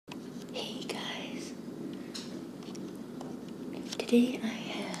Today I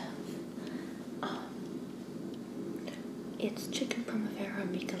have, it's chicken primavera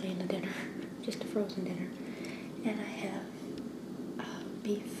Michelina dinner, just a frozen dinner, and I have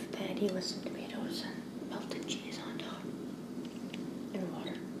beef patty with some tomatoes and melted cheese on top, and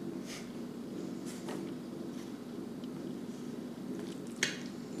water.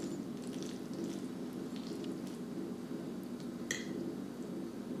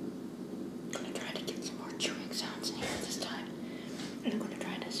 I'm going to try to get some more chewing sounds in here this time, and I'm going to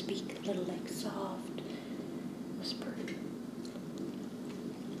try to speak a little like soft whisper.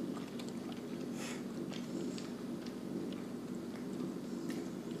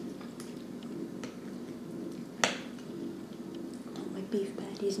 Beef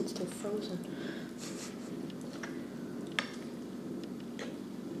patty isn't still frozen.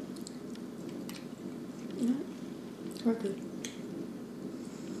 No, we're good.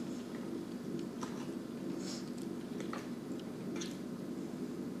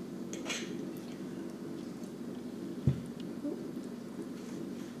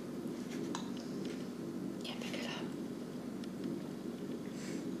 Can't pick it up.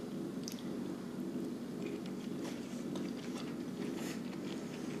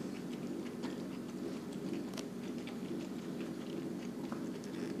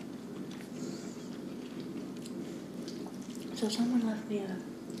 So someone left me a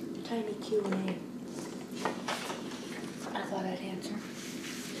tiny Q&A. I thought I'd answer.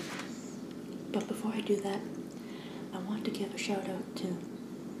 But before I do that, I want to give a shout out to,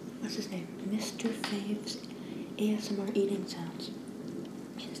 what's his name? Mr. Fave's ASMR Eating Sounds.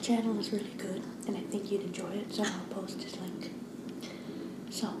 His channel is really good, and I think you'd enjoy it, so I'll post his link.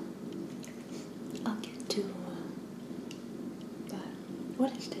 So, I'll get to,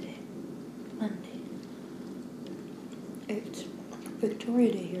 what is today? Monday. It's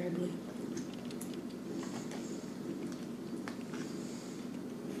Victoria Day here, I believe.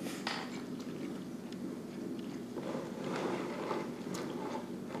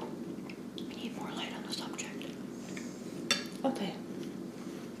 I need more light on the subject. Okay.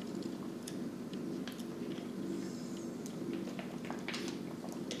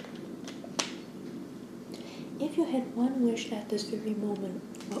 If you had one wish at this very moment,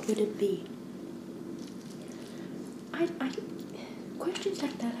 what would it be? Questions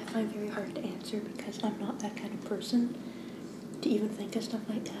like that I find very hard to answer because I'm not that kind of person to even think of stuff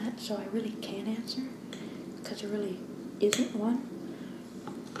like that, so I really can't answer because there really isn't one.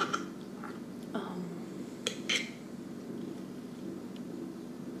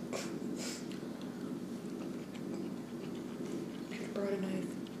 Should have brought a knife.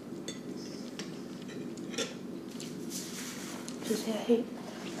 Just say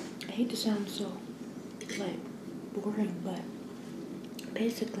I hate to sound so like boring, but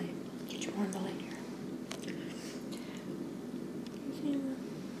basically, get your more in the light here.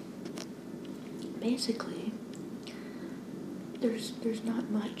 Basically, there's not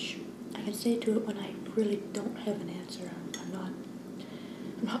much I can say to it when I really don't have an answer. I'm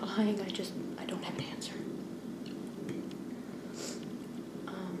not lying. I don't have an answer.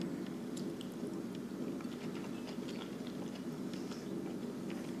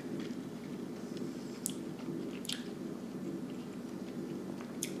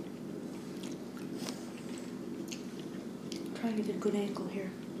 Trying to get a good angle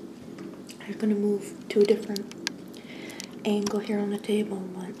here. I'm going to move to a different angle here on the table,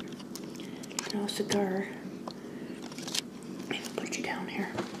 but no cigar. Maybe put you down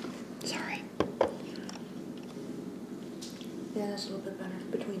here. Sorry. Yeah, that's a little bit better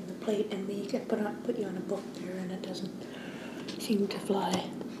between the plate and me. I put you on a book there, and it doesn't seem to fly.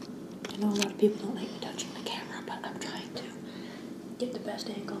 I know a lot of people don't like me touching the camera, but I'm trying to get the best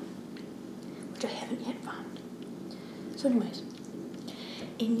angle, which I haven't yet found. So anyways,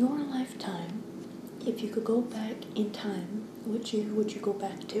 in your lifetime, if you could go back in time, which year would you go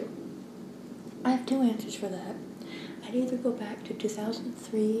back to? I have two answers for that. I'd either go back to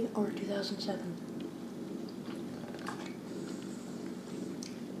 2003 or 2007.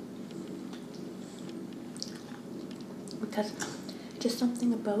 Because just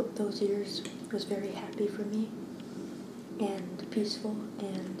something about those years was very happy for me and peaceful,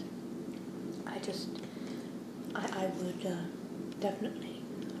 and I would definitely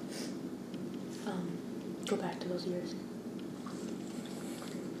go back to those years.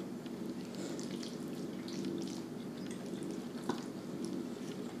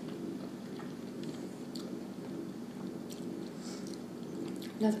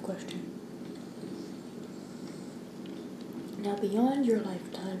 Another question. Now, beyond your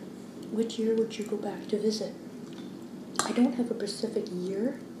lifetime, which year would you go back to visit? I don't have a specific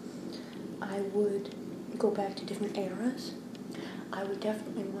year. I would go back to different eras. I would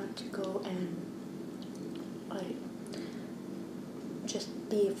definitely want to go and like just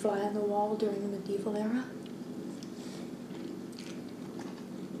be a fly on the wall during the medieval era.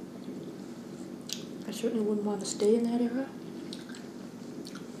 I certainly wouldn't want to stay in that era.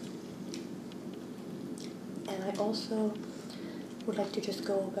 And I also would like to just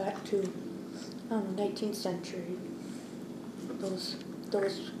go back to 19th century, those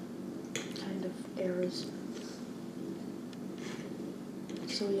kind of eras.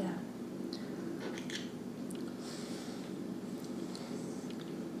 So yeah.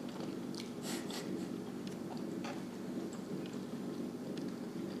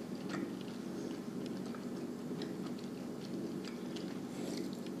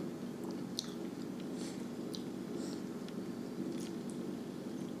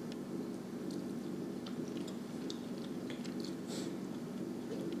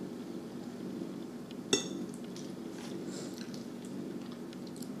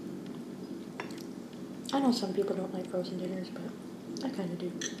 I know some people don't like frozen dinners, but I kind of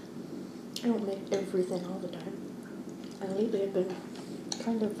do. I don't make everything all the time. And lately I've been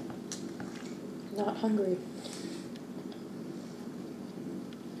kind of not hungry.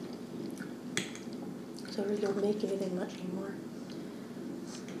 So I really don't make anything much anymore.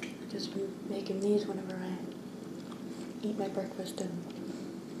 I've just been making these whenever I eat my breakfast and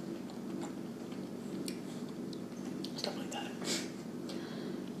stuff like that.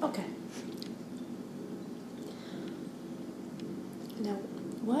 Okay. Now,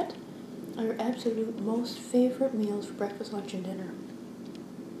 what are your absolute most favorite meals for breakfast, lunch, and dinner?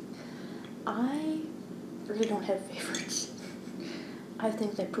 I really don't have favorites. I have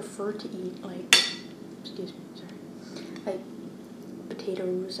things I prefer to eat, like, excuse me, sorry, like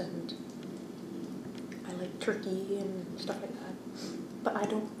potatoes, and I like turkey and stuff like that. But I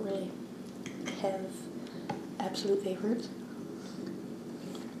don't really have absolute favorites.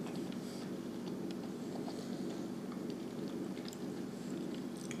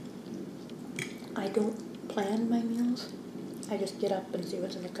 I don't plan my meals. I just get up and see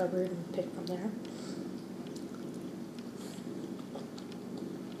what's in the cupboard and pick from there.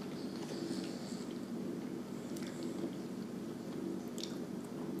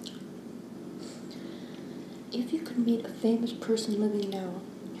 If you could meet a famous person living now,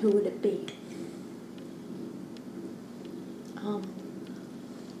 who would it be?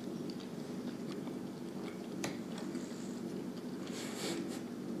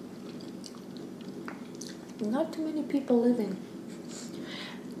 Not too many people living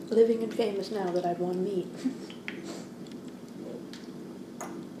and famous now that I'd want to meet.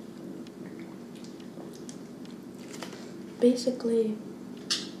 Basically,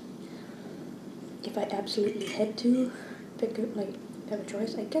 if I absolutely had to pick a, have a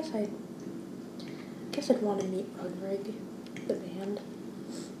choice, I guess I'd want to meet Rodrigue, the band,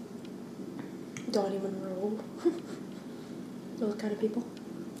 Donnie Monroe, those kind of people.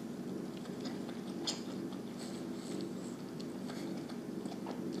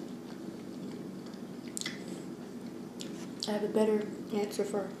 I have a better answer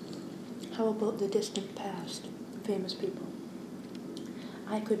for how about the distant past, famous people.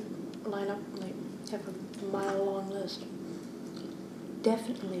 I could line up, have a mile-long list.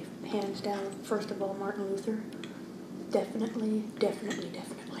 Definitely, hands down, first of all, Martin Luther. Definitely.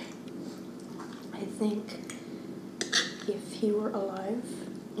 I think if he were alive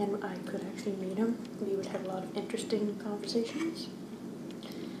and I could actually meet him, we would have a lot of interesting conversations.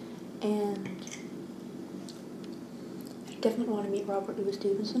 And I definitely want to meet Robert Louis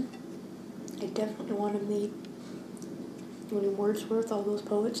Stevenson. I definitely want to meet William Wordsworth, all those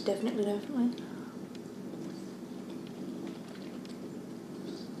poets, definitely.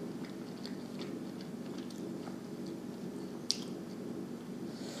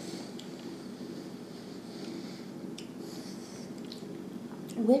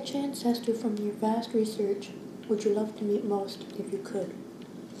 Which ancestor from your vast research would you love to meet most if you could?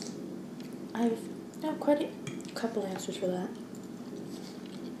 I have quite a couple answers for that.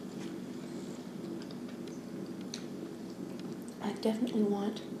 I definitely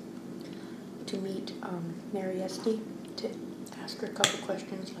want to meet Mary Esty, to ask her a couple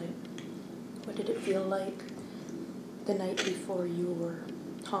questions like, what did it feel like the night before you were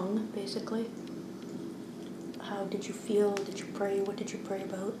hung, basically? How did you feel? Did you pray? What did you pray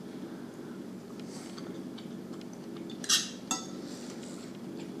about?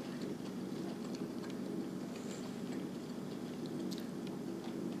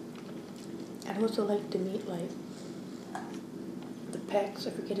 I'd also like to meet, the Pecks.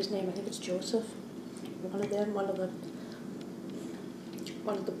 I forget his name. I think it's Joseph. One of them, one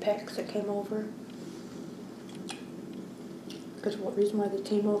of the Pecks that came over. Because the reason why they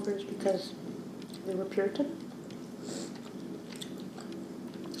came over is because they were Puritan.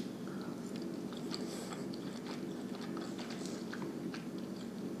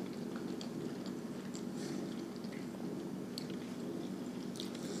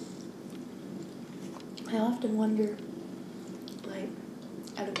 I often wonder, like,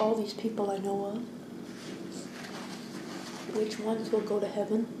 out of all these people I know of, which ones will go to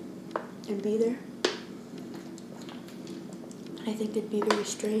heaven and be there. I think it'd be very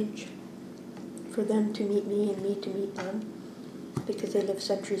strange for them to meet me and me to meet them, because they lived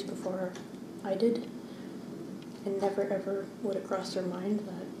centuries before I did, and never ever would it cross their mind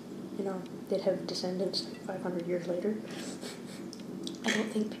that, you know, they'd have descendants 500 years later. I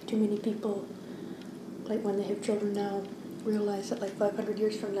don't think too many people, like when they have children now, realize that like 500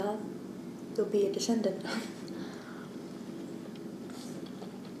 years from now, there'll be a descendant.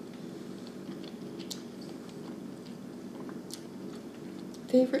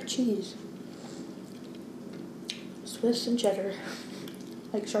 Favorite cheese? Swiss and cheddar,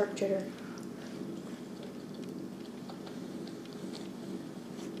 like sharp cheddar.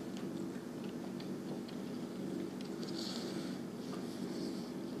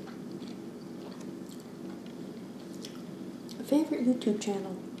 Favorite YouTube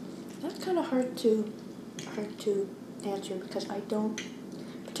channel? That's kind of hard to answer, because I don't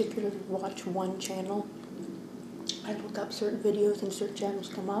particularly watch one channel. I look up certain videos and certain channels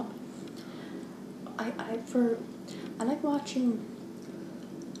come up. I like watching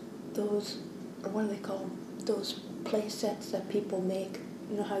those, or what do they call them? Those play sets that people make.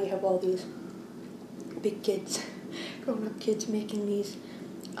 You know how you have all these big kids, grown up kids making these,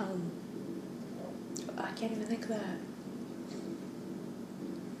 I can't even think of that.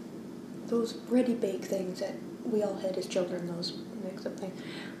 Those ready-bake things that we all had as children, those mix-up things.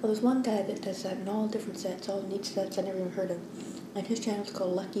 Well, there's one guy that does that in all different sets, all neat sets I never even heard of. And his channel's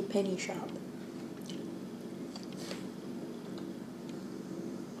called Lucky Penny Shop.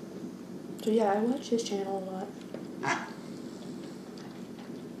 So yeah, I watch his channel a lot.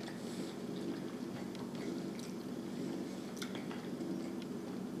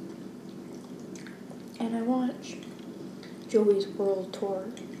 And I watch Joey's World Tour.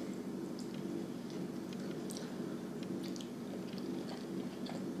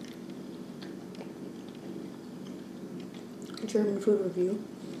 German food review.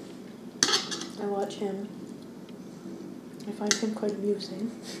 I watch him. I find him quite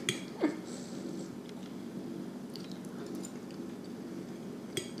amusing.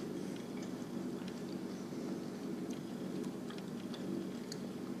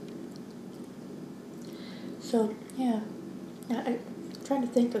 So yeah, I'm trying to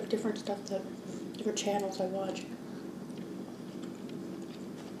think of different stuff different channels I watch.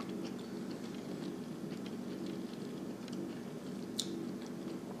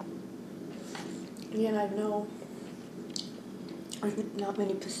 Again, I know there's not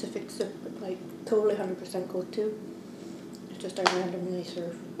many Pacifics that like totally 100% go to. It's just I randomly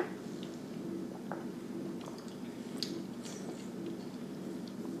surf.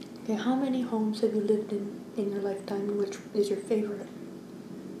 Okay, how many homes have you lived in your lifetime, and which is your favorite?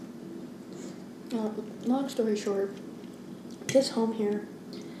 Long story short, this home here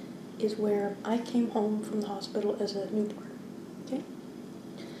is where I came home from the hospital as a newborn. Okay?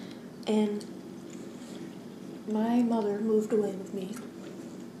 And my mother moved away with me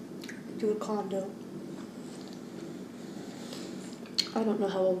to a condo. I don't know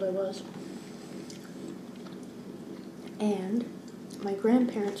how old I was. And my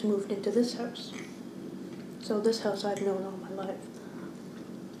grandparents moved into this house. So this house I've known all my life.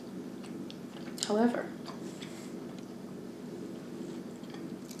 However,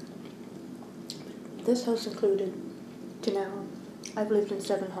 this house included, to now, I've lived in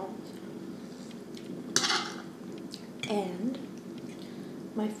 7 homes. And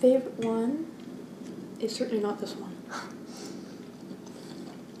my favorite one is certainly not this one.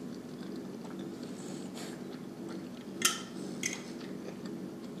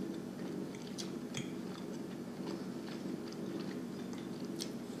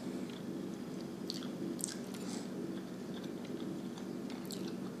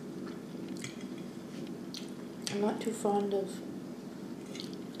 I'm not too fond of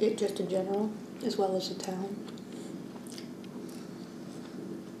it just in general, as well as the town.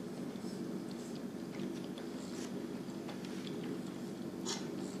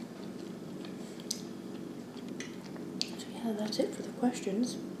 So yeah, that's it for the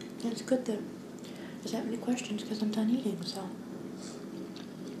questions. And it's good that there's that many questions because I'm done eating, so.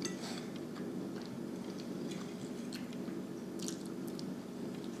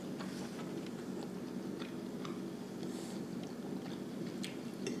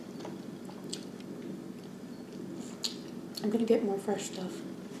 I'm gonna get more fresh stuff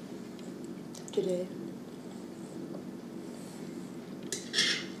today.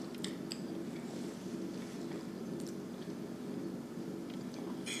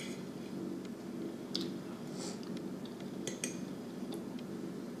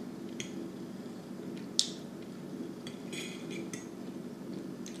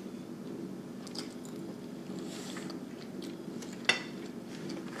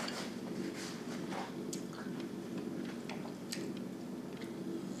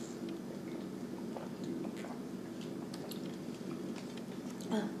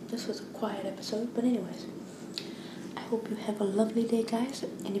 Well, this was a quiet episode, but anyways, I hope you have a lovely day, guys.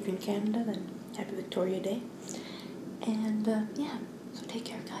 And if you're in Canada, then happy Victoria Day. And yeah, so take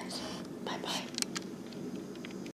care, guys.